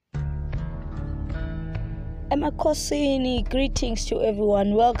Emakosini, greetings to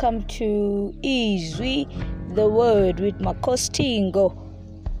everyone. Welcome to Izwi, the Word with Makostingo.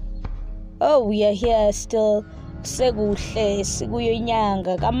 Oh, we are here still. Sekuhle,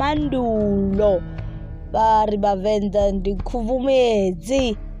 sikuyonyanga kamandulo. Bari bavenda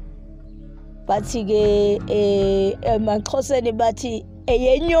ndikhuvumedzi. Bathi ke emaXhoseni bathi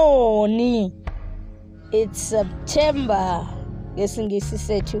eyenyoni. It's September. Ngesingisi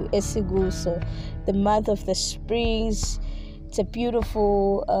sethu esikuso, the month of the springs. It's a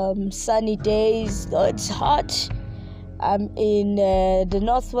beautiful sunny days, though it's hot. I'm in the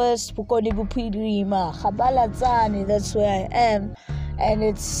northwest, Bokone Bophirima, Kgabalatsane, that's where I am, and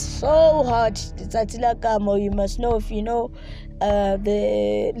it's so hot. Letsatsi la Kamo, you must know, if you know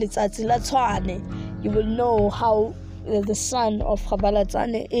the Letsatsi la Tshwane, you will know how the sun of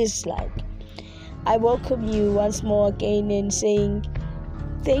Kgabalatsane is like. I welcome you once more again in saying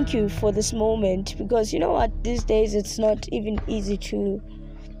thank you for this moment, because you know what, these days it's not even easy to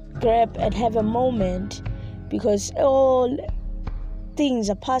grab and have a moment, because all things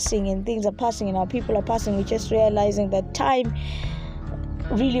are passing and our people are passing. We're just realizing that time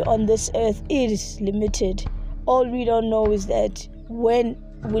really on this earth is limited. All we don't know is that when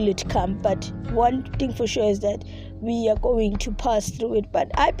will it come, but one thing for sure is that we are going to pass through it.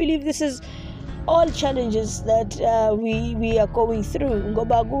 But I believe this is all challenges that we are going through.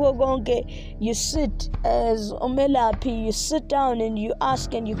 You sit as Omelapi, you sit down and you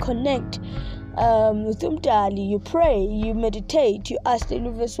ask and you connect with Umdali, you pray, you meditate, you ask the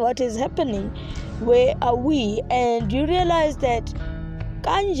universe what is happening, where are we, and you realize that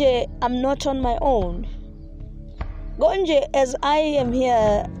Kanje, I'm not on my own. Gonje, as I am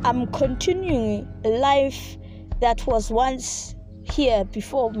here, I'm continuing a life that was once here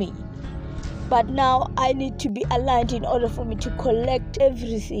before me. But now I need to be aligned in order for me to collect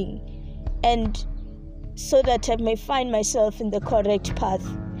everything, and so that I may find myself in the correct path.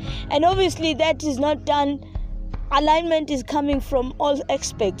 And obviously that is not done. Alignment is coming from all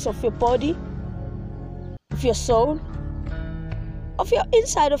aspects of your body, of your soul, of your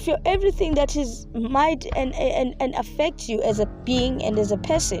inside, of your everything that is might and affects you as a being and as a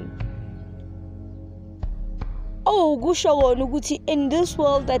person. Oh, in this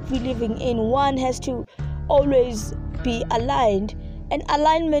world that we're living in, one has to always be aligned. And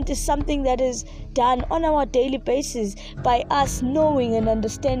alignment is something that is done on our daily basis by us knowing and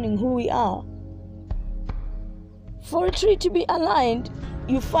understanding who we are. For a tree to be aligned,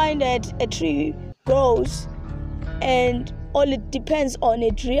 you find that a tree grows and all it depends on,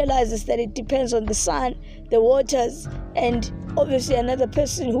 it realizes that it depends on the sun, the waters, and obviously another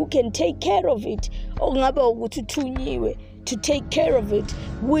person who can take care of it, to take care of it,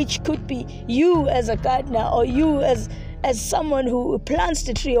 which could be you as a gardener, or you as someone who plants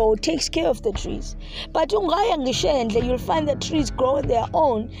the tree or takes care of the trees. But you'll find that trees grow on their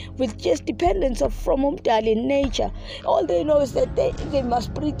own with just dependence from Umdali in nature. All they know is that they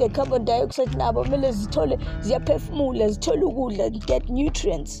must breathe the carbon dioxide and get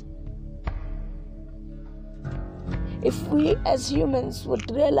nutrients. If we as humans would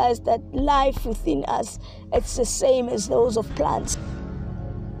realize that life within us, it's the same as those of plants.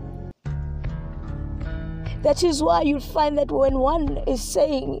 That is why you'll find that when one is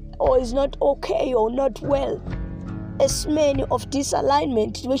saying or is not okay or not well, as many of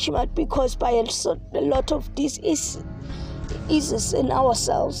disalignment, which might be caused by a lot of diseases in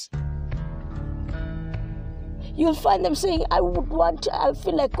ourselves, you'll find them saying, I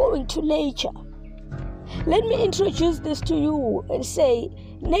feel like going to nature. Let me introduce this to you and say,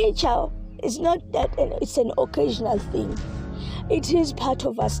 nature is not that it's an occasional thing. It is part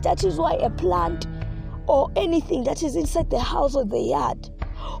of us. That is why a plant or anything that is inside the house or the yard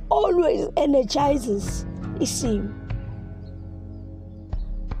always energizes Isim.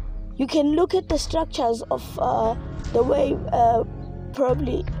 You can look at the structures of the way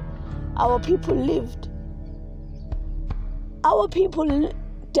probably our people lived. Our people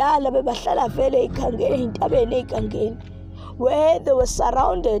where they were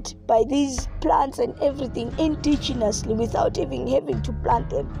surrounded by these plants and everything indigenously without even having to plant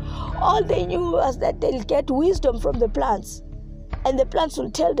them. All they knew was that they'll get wisdom from the plants, and the plants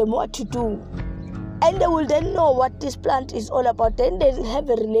will tell them what to do. And they will then know what this plant is all about. Then they'll have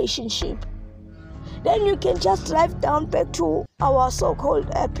a relationship. Then you can just drive down back to our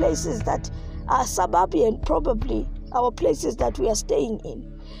so-called places that are suburban, probably our places that we are staying in.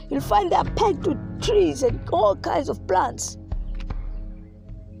 You'll find they are packed with trees and all kinds of plants.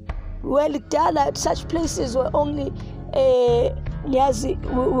 Well, such places were only we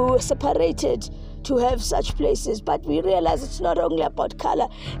were separated to have such places, but we realize it's not only about color.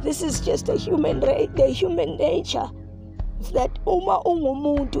 This is just the human nature. That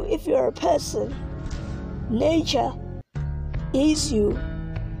if you're a person, nature is you.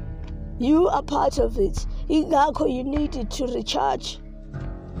 You are part of it. You need it to recharge.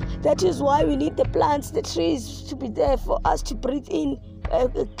 That is why we need the plants, the trees to be there for us to breathe in a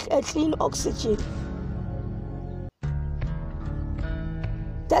clean oxygen.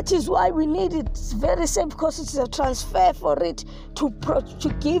 That is why we need it. It's very simple, because it's a transfer for it to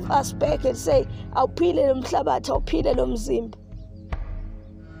give us back and say, awuphile lo mhlabathi, awuphile lo mzimba.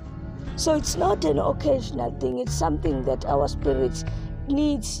 So it's not an occasional thing. It's something that our spirit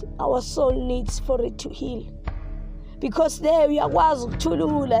needs, our soul needs for it to heal. Because there uyakwazi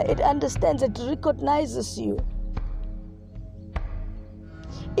ukuthulula, it understands, it recognizes you.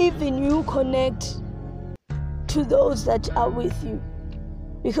 Even you connect to those that are with you,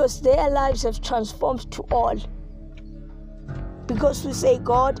 because their lives have transformed to all. Because we say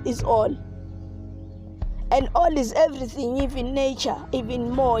God is all, and all is everything, even nature, even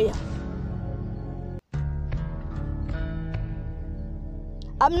moya.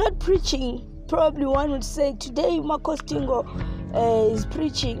 I'm not preaching. Probably one would say, today Makostingo is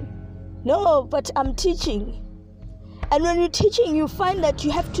preaching. No, but I'm teaching. And when you're teaching, you find that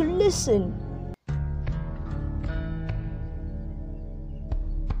you have to listen.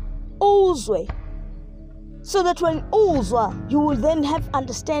 Uzwe. So that when uzwa, you will then have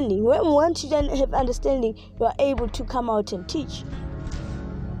understanding. Once you then have understanding, you are able to come out and teach.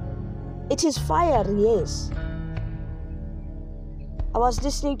 It is fiery, yes. I was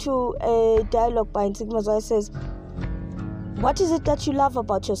listening to a dialogue by Nsigma. It says, what is it that you love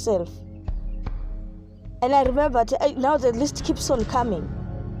about yourself? And I remembered, now the list keeps on coming.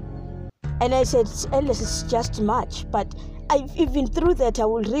 And I said, it's endless, it's just much. But even through that, I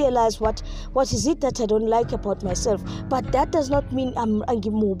will realize what is it that I don't like about myself. But that does not mean I'm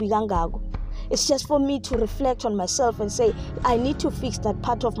angimubi gangago. It's just for me to reflect on myself and say, I need to fix that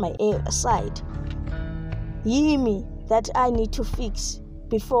part of my side. Yimi, that I need to fix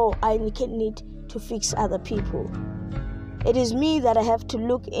before I can need to fix other people. It is me that I have to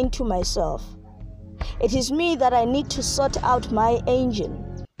look into myself. It is me that I need to sort out my engine.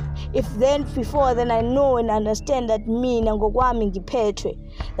 If then before then I know and understand that me nangokwami ngiphethe,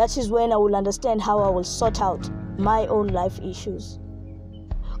 that is when I will understand how I will sort out my own life issues.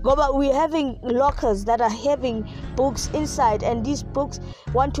 But we're having lockers that are having books inside, and these books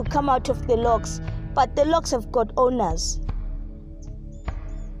want to come out of the locks, but the locks have got owners.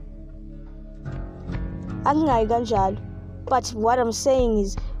 But what I'm saying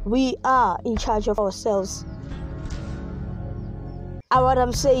is, we are in charge of ourselves. And what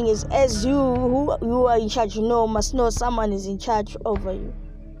I'm saying is, as you who are in charge, must know someone is in charge over you.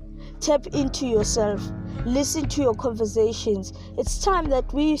 Tap into yourself. Listen to your conversations. It's time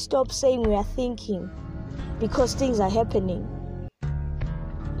that we stop saying we are thinking, because things are happening.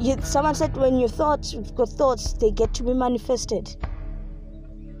 Someone said, when you've got thoughts, they get to be manifested.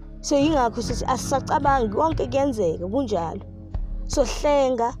 So so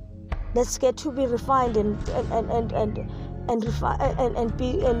hlenga, let's get to be refined and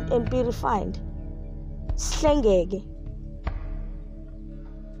be refined. Slengege.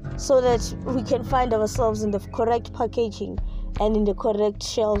 So that we can find ourselves in the correct packaging and in the correct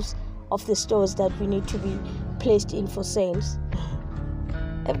shelves of the stores that we need to be placed in for sales.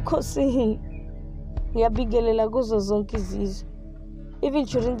 Of course, even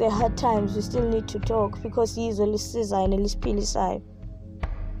during the hard times, we still need to talk, because he is a lisiza and a lispilisai.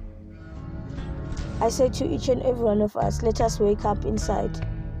 I say to each and every one of us, let us wake up inside,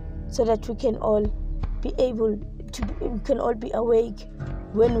 so that we can all be awake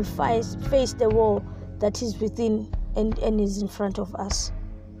when we face the war that is within and is in front of us.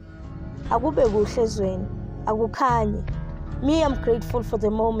 Me, I'm grateful for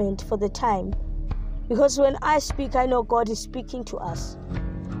the moment, for the time. Because when I speak, I know God is speaking to us.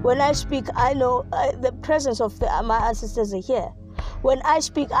 When I speak, I know the presence of my ancestors are here. When I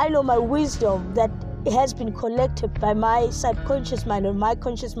speak, I know my wisdom that has been collected by my subconscious mind or my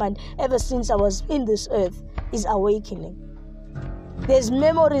conscious mind ever since I was in this earth is awakening. There's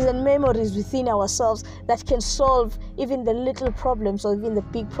memories and memories within ourselves that can solve even the little problems or even the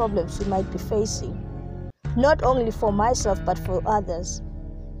big problems we might be facing. Not only for myself, but for others.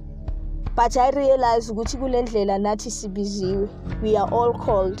 But I realize we are all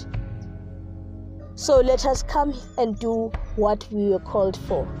called. So let us come and do what we were called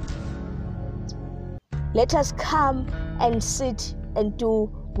for. Let us come and sit and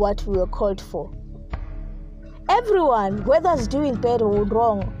do what we were called for. Everyone, whether it's doing bad or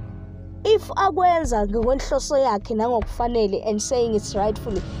wrong, if akwenza ngokwenhloso yakhe nangokufanele and saying it's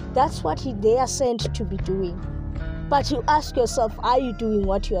rightfully, that's what they are sent to be doing. But you ask yourself, are you doing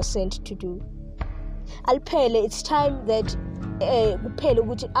what you are sent to do? Alphele, it's time that kuphele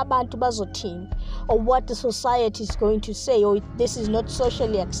ukuthi abantu bazothini, or what the society is going to say, or this is not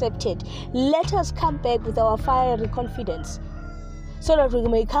socially accepted. Let us come back with our fiery confidence so that we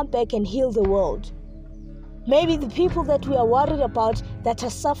may come back and heal the world. Maybe the people that we are worried about that are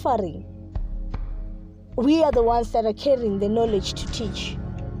suffering, we are the ones that are carrying the knowledge to teach.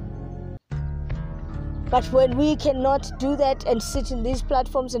 But when we cannot do that and sit in these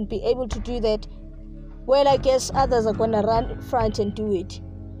platforms and be able to do that, well, I guess others are going to run front and do it.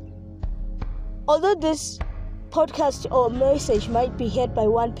 Although this podcast or message might be heard by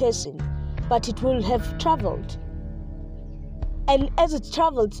one person, but it will have traveled. And as it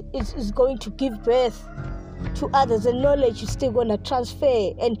travels, it is going to give birth to others. The knowledge is still going to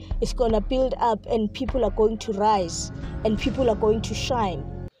transfer, and it's going to build up, and people are going to rise, and people are going to shine.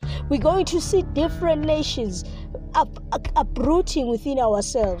 We're going to see different nations uprooting within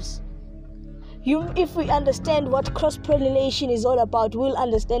ourselves. If we understand what cross-pollination is all about, we'll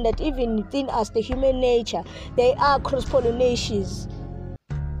understand that even within us, the human nature, there are cross-pollinations.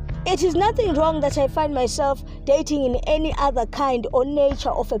 It is nothing wrong that I find myself dating in any other kind or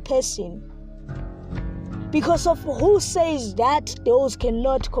nature of a person. Because of who says that those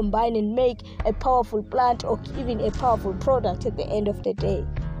cannot combine and make a powerful plant or even a powerful product at the end of the day.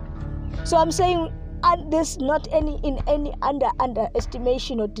 So I'm saying, and there's not any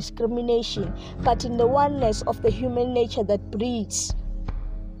underestimation or discrimination, but in the oneness of the human nature that breeds,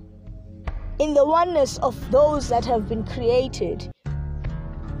 in the oneness of those that have been created.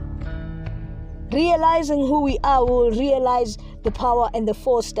 Realizing who we are, we will realize the power and the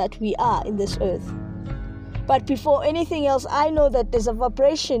force that we are in this earth. But before anything else, I know that there's a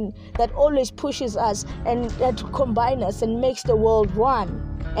vibration that always pushes us and that combines us and makes the world one.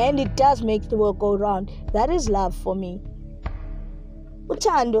 And it does make the world go round. That is love for me.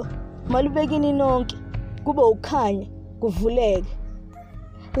 Uthando malubekini nonke kuba ukhanya kuvuleke.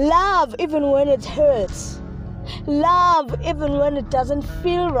 Love even when it hurts. Love even when it doesn't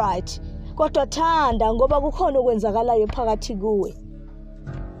feel right. Kodwa thanda ngoba kukhona okwenzakalayo phakathi kuwe.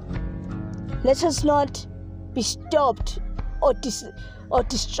 Let us not be stopped or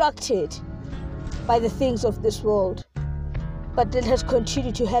distracted by the things of this world. But let us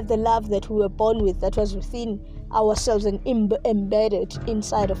continue to have the love that we were born with, that was within ourselves and embedded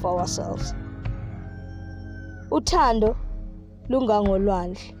inside of ourselves. Uthando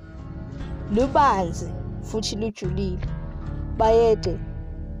lungangolwandle, lubanzi futhi lujulile. Bayede,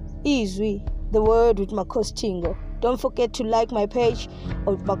 Izwi, the word with Makhosi Thingo. Don't forget to like my page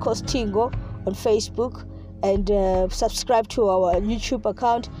of Makhosi Thingo on Facebook, and subscribe to our YouTube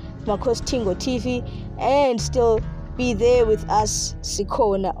account, Makhosi Thingo TV, and still be there with us,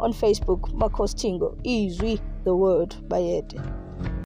 Sikona, on Facebook, Makhosi Thingo. Izwi, the word, Bayede.